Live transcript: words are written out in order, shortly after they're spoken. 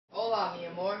Hola, mi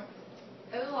amor.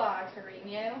 Hola,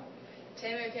 cariño.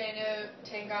 Temo que no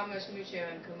tengamos mucho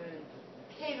en común.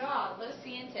 ¿Qué va? Lo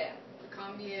siento.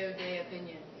 Cambio de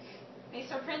opinión. Me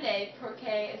sorprende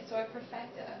porque estoy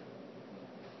perfecta.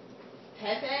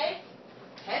 Pepe?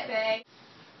 Pepe.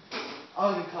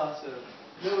 Haga caso.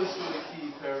 No estoy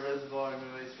aquí para reservar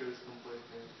nuestros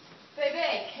completos.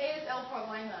 Bebé, ¿qué es el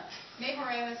problema?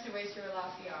 Mejoremos nuestra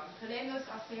relación. Podemos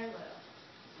hacerlo.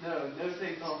 No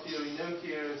te confío y no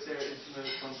quiero ser íntimo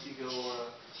contigo ahora.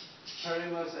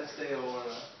 Paremos esta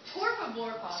hora. Por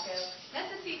favor, Paco.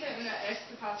 Necesito una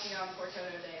explicación por todo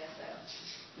de eso.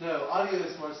 No,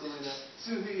 adiós, Marcelina.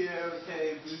 Sugiero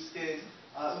que busques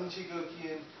a un chico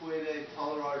quien puede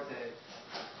tolerarte.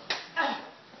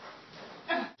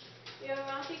 Yo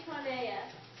rompí con ella.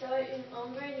 Soy un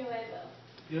hombre nuevo.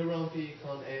 Yo rompí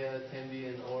con ella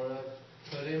también ahora.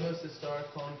 Podemos estar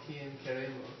con quien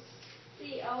queremos.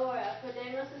 Sí, ahora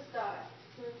podemos estar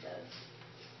juntos.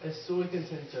 Estoy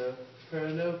contento, pero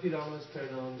no pidamos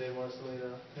perdón de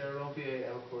Marcelina, pero rompí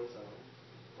el corazón.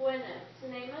 Bueno,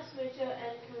 tenemos mucho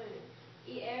en común.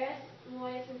 Y eres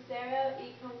muy sincero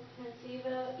y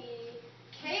comprensivo y...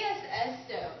 ¿Qué es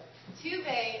esto?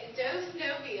 Tuve dos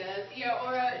novias y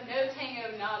ahora no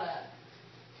tengo nada.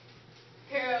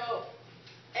 Pero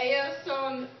ellos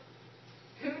son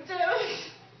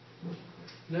juntos.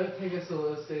 No tengas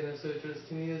celos de nosotros,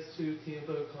 tenías tu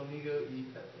tiempo conmigo y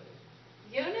Pepe.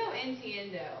 Yo no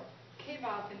entiendo. ¿Qué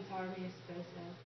va a pensar mi esposa?